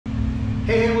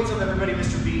Hey, what's up everybody?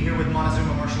 Mr. B here with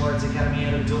Montezuma Martial Arts Academy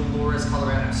out of Dolores,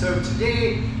 Colorado. So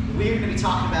today we're going to be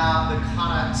talking about the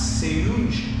Kata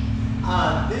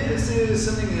Seiunchin. This is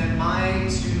something that my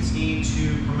students need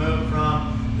to promote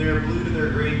from their blue to their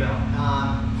green belt,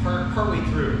 partway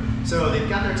through. So they've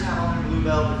got their tab on their blue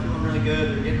belt, they're feeling really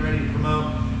good, they're getting ready to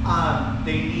promote.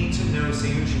 They need to know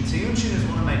Seiunchin. Seiunchin is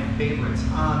one of my favorites.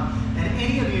 And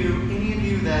any of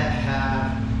you that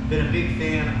have been a big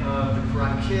fan of the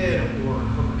Karate Kid or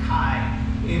Cobra Kai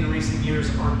in recent years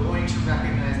are going to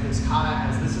recognize this kata,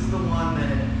 as this is the one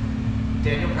that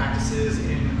Daniel practices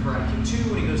in Karate Kid 2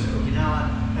 when he goes to Okinawa,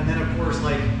 and then of course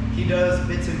he does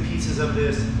bits and pieces of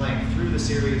this through the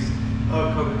series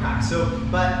of Cobra Kai. So,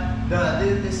 but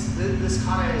this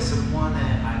kata is one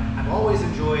that I've always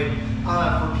enjoyed.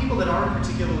 For people that aren't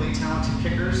particularly talented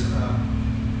kickers,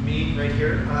 me right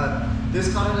here,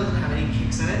 this kata doesn't have any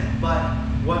kicks in it, but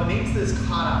what makes this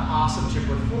kata awesome to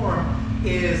perform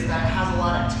is that it has a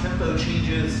lot of tempo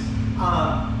changes.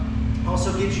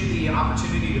 Also gives you the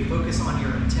opportunity to focus on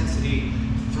your intensity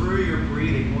through your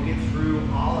breathing. We'll get through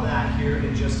all of that here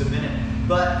in just a minute.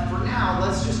 But for now,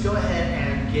 let's just go ahead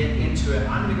and get into it.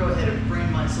 I'm going to go ahead and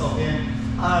bring myself in.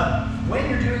 When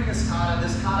you're doing this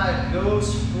kata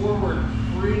goes forward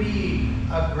pretty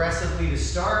aggressively to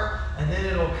start, and then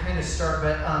it'll kind of start,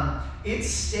 but it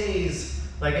stays,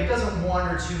 it doesn't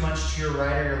wander too much to your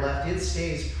right or your left. It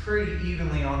stays pretty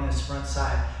evenly on this front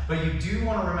side. But you do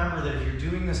want to remember that if you're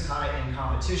doing this kata in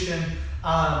competition,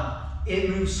 it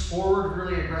moves forward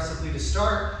really aggressively to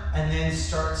start and then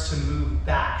starts to move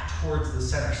back towards the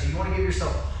center. So you want to give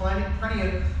yourself plenty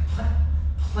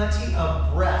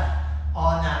of breath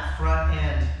on that front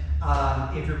end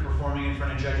if you're performing in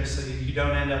front of judges, so you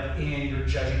don't end up in your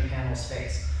judging panel's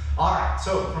face. All right,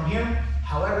 so from here,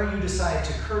 however you decide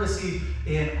to courtesy,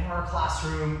 in our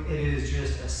classroom, it is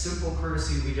just a simple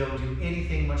courtesy. We don't do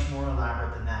anything much more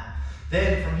elaborate than that.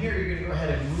 Then from here, you're gonna go ahead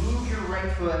and move your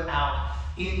right foot out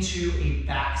into a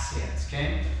back stance,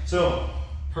 okay? So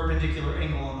perpendicular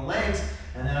angle on the legs,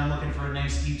 and then I'm looking for a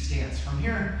nice deep stance. From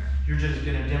here, you're just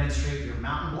gonna demonstrate your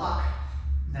mountain block.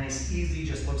 Nice, easy,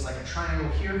 just looks like a triangle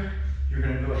here. You're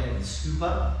gonna go ahead and scoop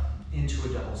up into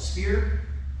a double spear.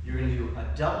 You're gonna do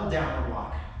a double downward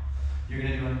block. You're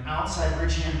gonna do an outside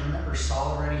bridge hand. Remember,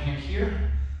 solid right hand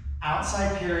here,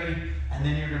 outside parry, and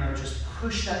then you're gonna just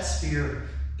push that spear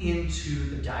into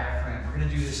the diaphragm. We're gonna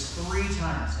do this 3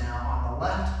 times. Now on the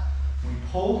left, we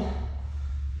pull,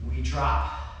 we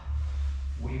drop,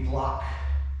 we block,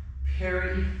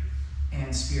 parry,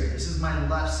 and spear. This is my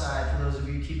left side for those of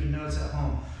you keeping notes at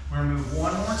home. We're gonna move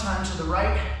one more time to the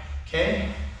right,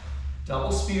 okay?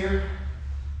 Double spear,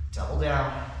 double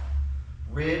down,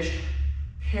 ridge,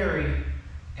 parry,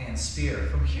 and spear.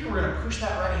 From here, we're gonna push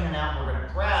that right hand out, we're gonna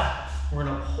grab, we're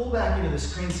gonna pull back into the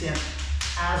screen stance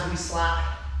as we slap,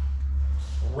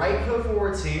 right foot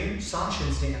forward,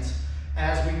 Seiunchin stance,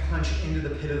 as we punch into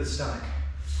the pit of the stomach.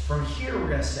 From here, we're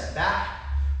gonna step back,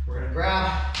 we're gonna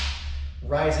grab,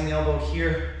 rising elbow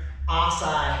here,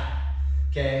 asai,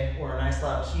 okay, or a nice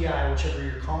loud ki, whichever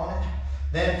you're calling it.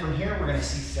 Then from here, we're gonna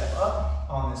C-step up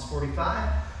on this 45,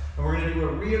 and we're gonna do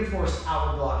a reinforced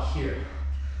outward block here.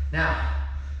 Now,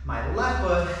 my left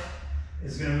foot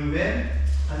is gonna move in.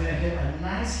 I'm gonna hit a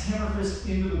nice hammer fist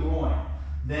into the groin.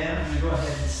 Then I'm gonna go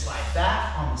ahead and slide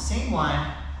back on the same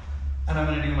line, and I'm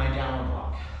gonna do my downward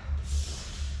block.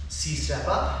 C-step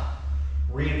up,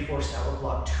 reinforced outward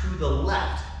block to the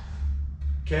left.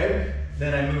 Okay,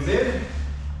 then I move in,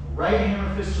 right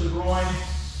hammer fist to the groin,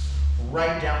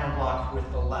 right downward block with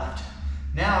the left.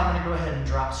 Now I'm gonna go ahead and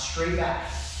drop straight back.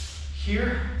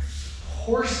 Here,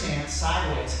 horse stance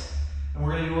sideways, and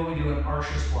we're gonna do what we do in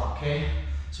archer's block, okay?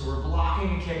 So we're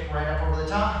blocking a kick right up over the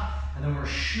top, and then we're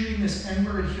shooting this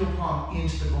inverted heel palm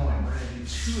into the groin. We're gonna do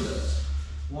 2 of those.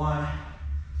 1,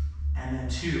 and then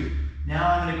 2. Now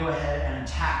I'm gonna go ahead and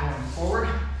attack going forward.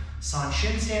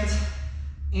 Seiunchin stance,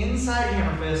 inside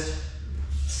hammer fist,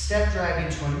 step drag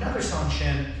into another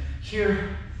Seiunchin here,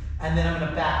 and then I'm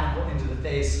gonna back knuckle into the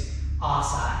face,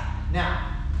 asai. Now,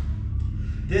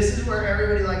 this is where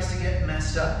everybody likes to get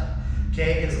messed up,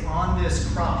 okay, is on this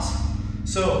cross.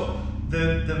 So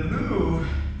the move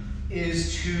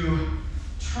is to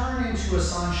turn into a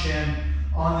Seiunchin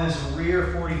on this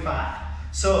rear 45.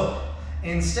 So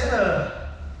instead of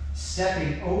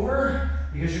stepping over,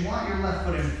 because you want your left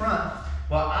foot in front,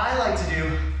 what I like to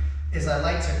do is I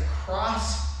like to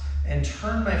cross and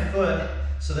turn my foot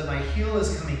so that my heel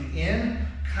is coming in,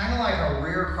 kind of like a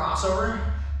rear crossover.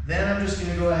 Then I'm just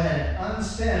gonna go ahead and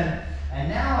unspin, and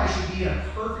now I should be in a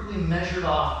perfectly measured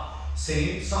off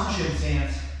Seiunchin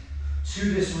stance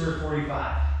to this rear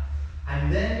 45. I'm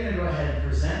then gonna go ahead and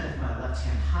present with my left left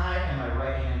hand high and my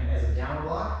right hand as a downward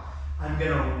block. I'm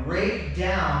gonna rake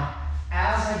down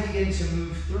as I begin to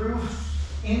move through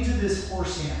into this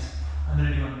horse stance. I'm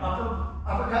gonna do an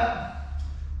uppercut,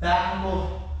 back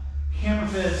ankle, hammer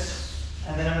fist,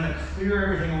 and then I'm gonna clear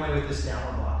everything away with this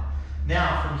downward block.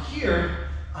 Now from here,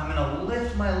 I'm gonna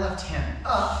lift my left hand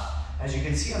up. As you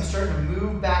can see, I'm starting to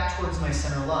move back towards my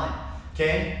center line.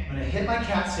 Okay, I'm gonna hit my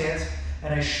cat stance,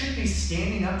 and I should be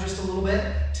standing up just a little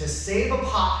bit to save a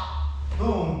pop,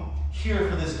 boom, here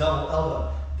for this double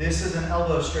elbow. This is an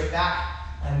elbow straight back,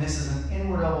 and this is an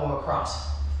inward elbow across.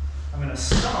 I'm gonna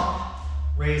stomp,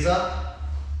 raise up,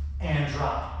 and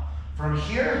drop. From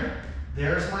here,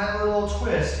 there's my little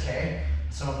twist, okay?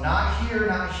 So not here,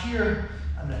 not here.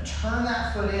 I'm gonna turn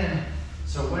that foot in,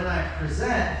 so when I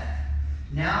present,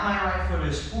 now my right foot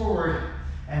is forward,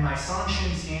 and my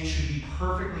Seiunchin stance should be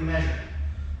perfectly measured.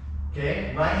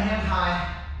 Okay, right hand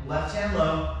high, left hand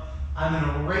low. I'm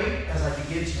gonna rake as I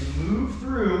begin to move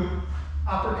through,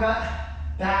 uppercut,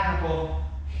 back ankle,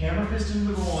 hammer fist into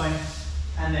the groin,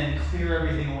 and then clear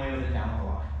everything away with a downward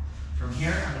block. From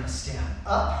here, I'm gonna stand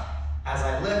up as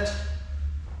I lift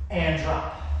and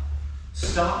drop.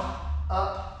 Stomp,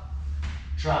 up,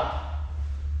 drop.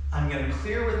 I'm gonna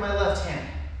clear with my left hand.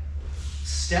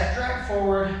 Step drag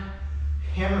forward,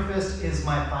 hammer fist is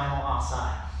my final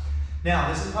offside. Now,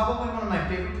 this is probably one of my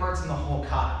favorite parts in the whole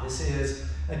kata. This is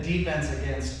a defense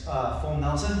against full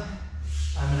Nelson.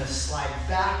 I'm gonna slide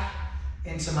back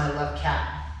into my left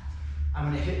cat. I'm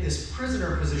gonna hit this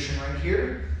prisoner position right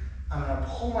here. I'm gonna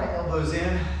pull my elbows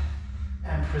in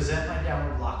and present my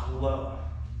downward block low.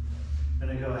 I'm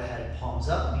gonna go ahead, palms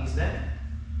up, knees bent,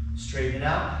 straighten it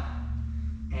out,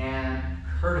 and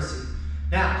courtesy.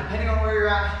 Now, depending on where you're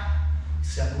at,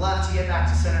 step left to get back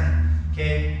to center,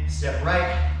 okay? Step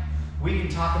right. We can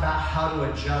talk about how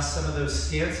to adjust some of those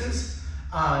stances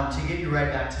to get you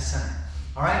right back to center.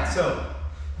 All right, so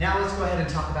now let's go ahead and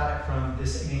talk about it from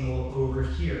this angle over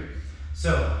here.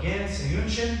 So again,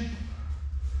 Seiunchin,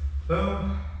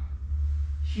 boom,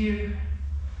 here,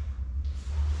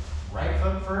 right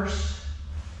foot first,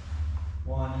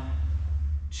 1,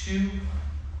 2,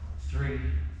 3,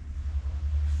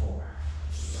 4.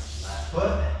 Left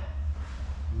foot,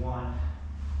 1,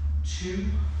 2,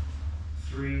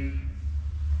 3,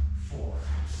 4.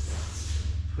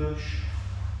 Push,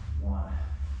 1,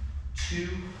 2,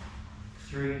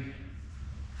 3,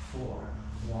 4.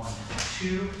 1,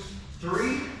 2,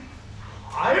 3.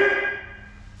 Higher.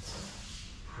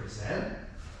 Present.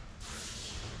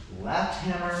 Left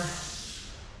hammer,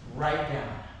 right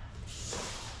down.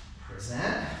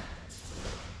 Present.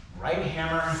 Right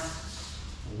hammer,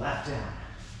 left down.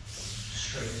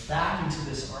 Straight back into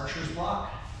this archer's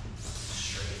block.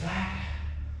 Straight back.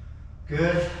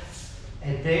 Good.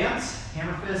 Advance,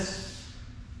 hammer fist,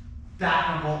 back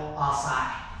ankle,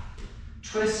 offside.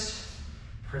 Twist,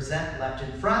 present left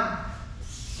in front.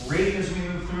 Rake as we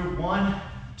move through. 1,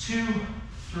 2,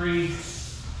 3,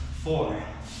 4.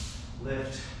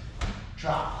 Lift,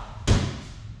 drop,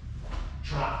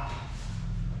 drop.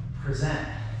 Present.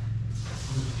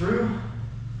 Move through.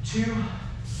 2,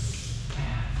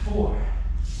 and 4.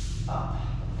 Up,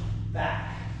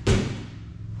 back,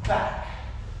 back.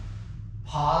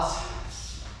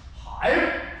 Pause,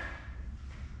 higher,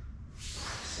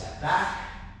 step back,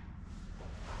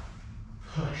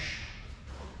 push.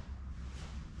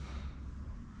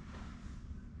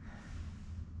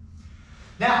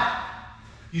 Now,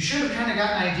 you should have kind of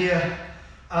got an idea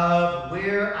of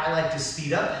where I like to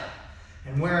speed up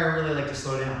and where I really like to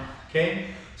slow down, okay?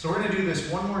 So we're gonna do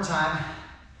this one more time,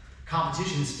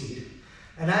 competition speed.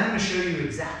 And I'm gonna show you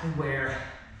exactly where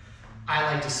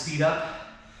I like to speed up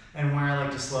and where I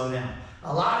like to slow down.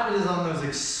 A lot of it is on those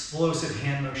explosive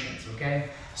hand motions, okay?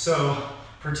 So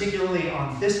particularly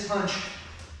on this punch,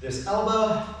 this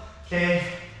elbow, okay?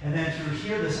 And then through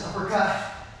here, this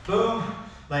uppercut, boom,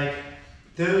 like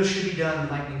those should be done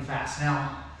lightning fast.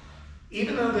 Now,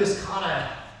 even though this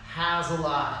kata has a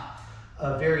lot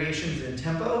of variations in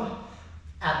tempo,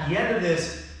 at the end of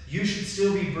this, you should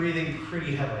still be breathing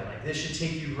pretty heavily. Like this should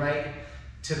take you right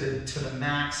to the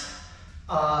max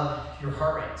of your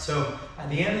heart rate. So at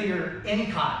the end of your, any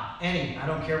kata, I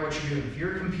don't care what you're doing. If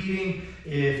you're competing,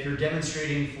 if you're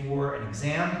demonstrating for an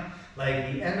exam,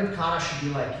 like the end of kata should be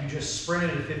like you just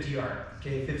sprinted a 50 yard,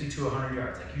 okay, 50 to 100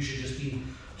 yards. Like you should just be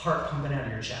heart pumping out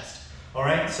of your chest. All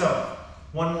right, so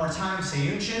one more time,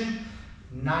 Seiunchin,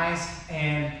 nice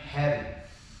and heavy.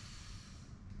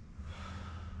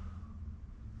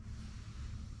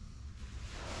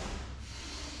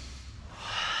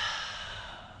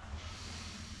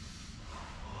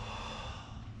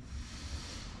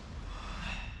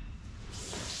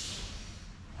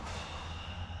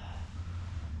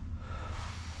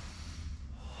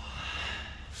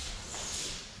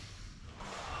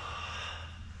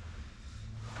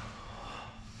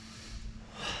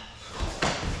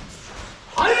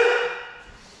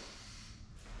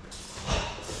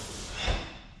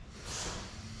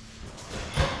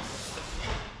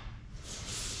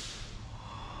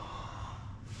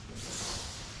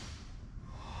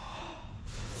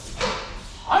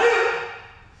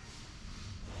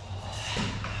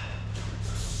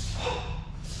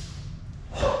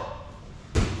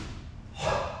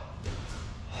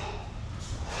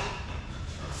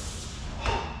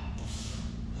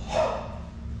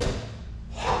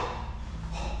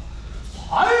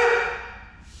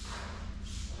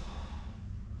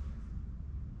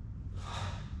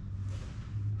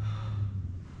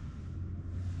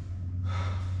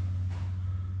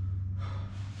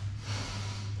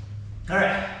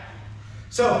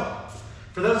 So,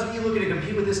 for those of you looking to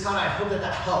compete with this kata, I hope that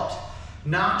that helped.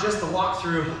 Not just the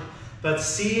walkthrough, but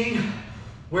seeing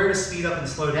where to speed up and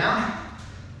slow down.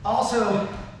 Also,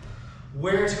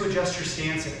 where to adjust your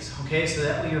stances, okay? So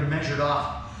that way you're measured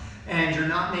off and you're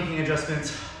not making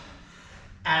adjustments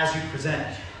as you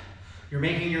present. You're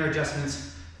making your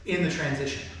adjustments in the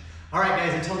transition. All right,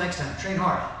 guys, until next time, train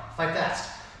hard, fight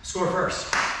fast, score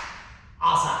first.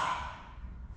 Asa.